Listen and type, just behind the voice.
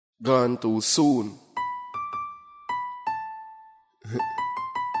Gone too soon.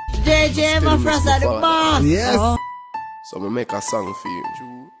 JJ, my friends are the boss. Yes. So me make a song for you.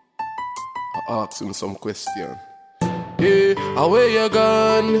 I ask him some question. Yeah, away you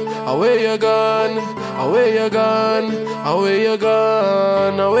gone, away you gone, away you gone, away you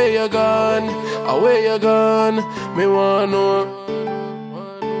gone, away you gone, away you gone. Me wanna know.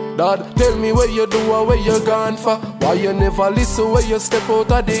 Dad, tell me where you do or where you gone for. Why you never listen where you step out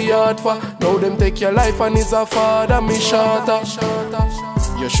of the yard for? Now them take your life and is a father, me shatter.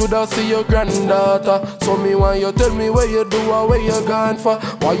 You shoulda see your granddaughter. So me want you tell me where you do or where you gone for.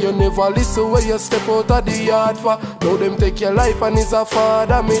 Why you never listen where you step out of the yard for? Now them take your life and is a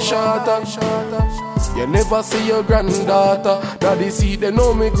father, me shatter. You never see your granddaughter. Daddy see they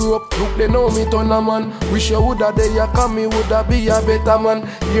know me grew up, look they know me turn a man. Wish you woulda there, come me woulda be a better man.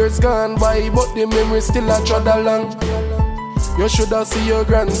 Years gone by, but the memory still a trod along. You shoulda see your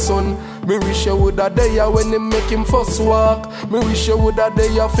grandson. Me wish you woulda there when him make him first walk. Me wish you woulda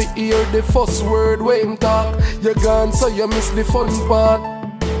there fi hear the first word when him talk. You gone so you miss the fun part.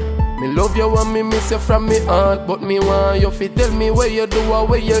 Me love you and me miss you from me heart. But me want you fi tell me where you do or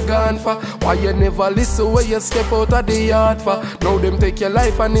where you gone for. Why you never listen where you step out of the yard for? Now them take your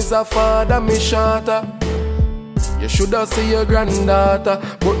life and is a father, me shatter. You shoulda see your granddaughter.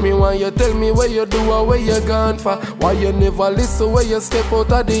 But me want you tell me where you do or where you gone for. Why you never listen where you step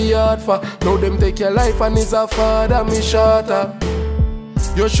out of the yard for? Now them take your life and is a father, me shatter.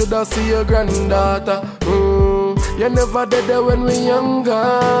 You shoulda see your granddaughter. You never did that when we younger.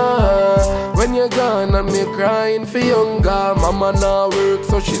 When you gone and me crying for younger. Mama now work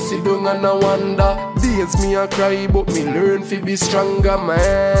so she sit down and I wonder. Days me a cry but me learn fi be stronger.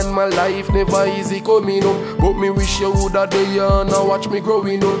 Man, my life never easy coming up. But me wish you woulda there and watch me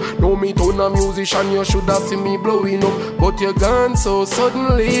growing up. Know me turn a musician, you shoulda see me blowing up. But you gone so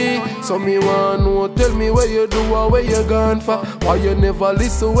suddenly. So me want know, tell me where you do or where you gone for. Why you never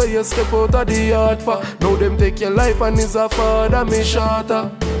listen where you step out of the yard for? Now them take your life and is a father, me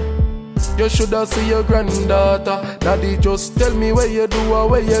shatter. You shoulda see your granddaughter. Daddy just tell me where you do or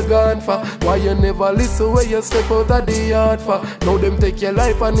where you gone for. Why you never listen where you step out of the yard for? Now them take your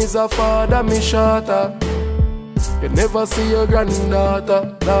life and is a father, me shatter. You never see your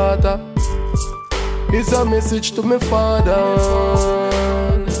granddaughter, daughter. It's a message to my father.